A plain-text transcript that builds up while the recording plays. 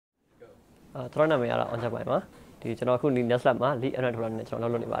ကျွန်တော်နာမည်ကတော့ Aung ပိုင်ပါဒီကျွန်တော်အခုဒီ next lab မှာ lead and developer နဲ့ကျွန်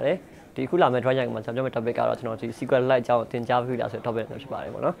တော်လုပ်နေပါတယ်ဒီအခုလာမယ့် DroidYangon မှာကျွန်တော်ပြောမယ့် topic ကတော့ကျွန်တော်ဒီ SQL Lite အကြောင်းသင်ကြားပေးလာဆိုတဲ့ topic ပဲဖြစ်ပါတ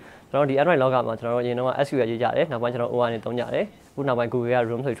ယ်ပေါ့နော်ကျွန်တော်ဒီ Android လောကမှာကျွန်တော်အရင်တော့ SQL ရေးကြတယ်နောက်ပိုင်းကျွန်တော် OR နဲ့သုံးကြတယ်အခုနောက်ပိုင်း Google က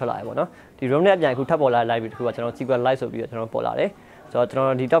Room ဆိုပြီးထွက်လာတယ်ပေါ့နော်ဒီ Room နဲ့အပြန်အခုထပ်ပေါ်လာ live တခုကကျွန်တော် SQL Lite ဆိုပြီးတော့ကျွန်တော်ပေါ်လာတယ်ဆိုတော့ကျွန်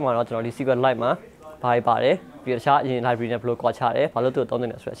တော်ဒီတော့မှာတော့ကျွန်တော်ဒီ SQL Lite မှာဘာတွေပါတယ်ပြီးတော့တခြားအရင် library နဲ့ဘယ်လိုကွာခြားတယ်ဘာလို့သူ့ကိုသုံးနေ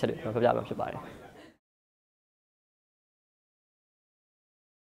လဲဆိုတဲ့အချက်တွေကျွန်တော်ပြပြမှာဖြစ်ပါတယ်